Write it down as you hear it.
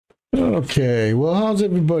Okay, well, how's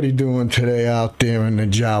everybody doing today out there in the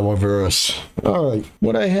Jawaverse? All right,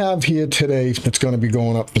 what I have here today that's going to be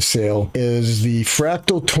going up for sale is the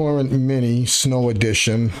Fractal Torrent Mini Snow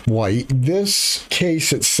Edition White. This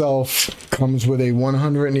case itself comes with a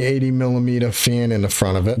 180mm fan in the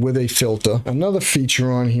front of it with a filter. Another feature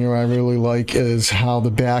on here I really like is how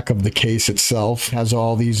the back of the case itself has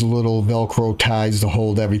all these little Velcro ties to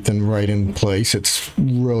hold everything right in place. It's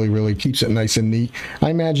really keeps it nice and neat.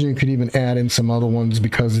 I imagine you could even add in some other ones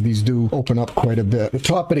because these do open up quite a bit. The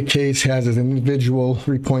top of the case has an individual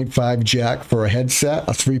 3.5 jack for a headset,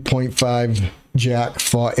 a 3.5 jack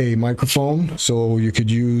for a microphone, so you could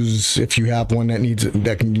use, if you have one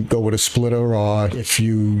that can go with a splitter, or if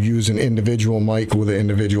you use an individual mic with an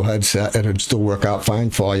individual headset, it'd still work out fine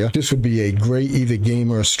for you. This would be a great either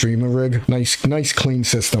gamer or streamer rig. Nice clean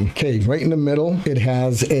system. Okay, right in the middle it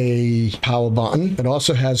has a power button. It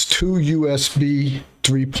also has two USB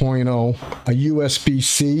 3.0, a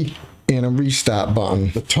USB-C, and a restart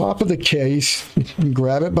button. The top of the case, you can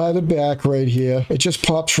grab it by the back right here. It just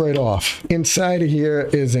pops right off. Inside of here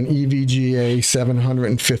is an EVGA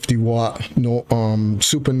 750 watt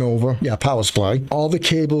Supernova, power supply. All the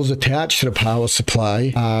cables attached to the power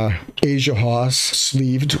supply are Asia Horse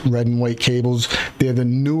sleeved red and white cables. They're the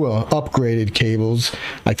newer upgraded cables.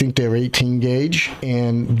 I think they're 18 gauge,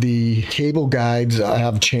 and the cable guides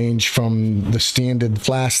have changed from the standard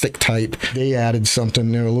plastic type. They added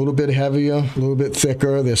something. They're a little bit heavier, a little bit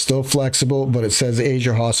thicker. They're still flexible, but it says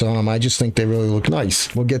Asia Horse on them. I just think they really look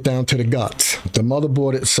nice. We'll get down to the guts. The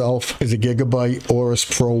motherboard itself is a Gigabyte Aorus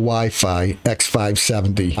Pro Wi-Fi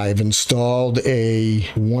X570. I've installed a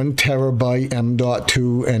 1 terabyte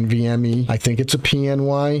M.2 NVMe. I think it's a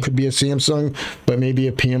PNY, could be a Samsung, but maybe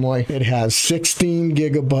a PNY. It has 16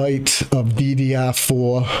 gigabytes of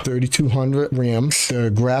DDR4 3200 RAM.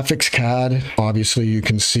 The graphics card, obviously you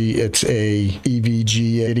can see it's a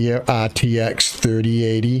EVGA RTX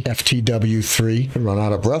 3080 FTW3. I run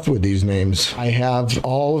out of breath with these names. I have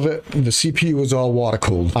all of it. The CPU is all water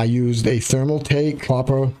cooled. I used a Thermaltake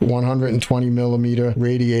copper 120mm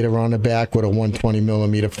radiator on the back with a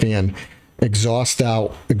 120mm fan. Exhaust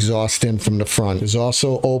out, exhaust in from the front. There's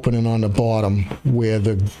also opening on the bottom where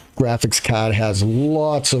the graphics card has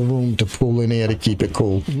lots of room to pull in air to keep it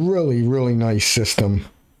cool. Really nice system.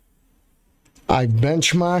 I've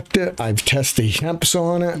benchmarked it. I've tested temps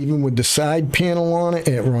on it. Even with the side panel on it,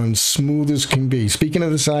 it runs smooth as can be. Speaking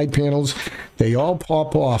of the side panels, they all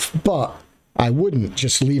pop off, but I wouldn't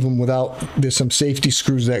just leave them without. There's some safety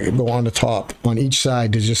screws that go on the top. On each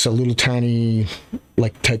side, there's just a little tiny,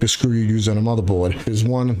 like, type of screw you use on a motherboard. There's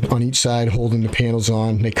one on each side holding the panels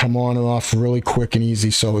on. They come on and off really quick and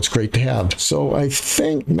easy, so it's great to have. So I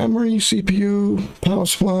think memory, CPU, power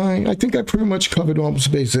supply, I think I pretty much covered all the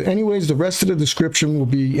bases. Anyways, the rest of the description will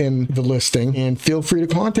be in the listing, and feel free to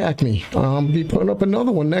contact me. I'll be putting up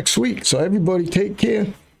another one next week. So everybody take care.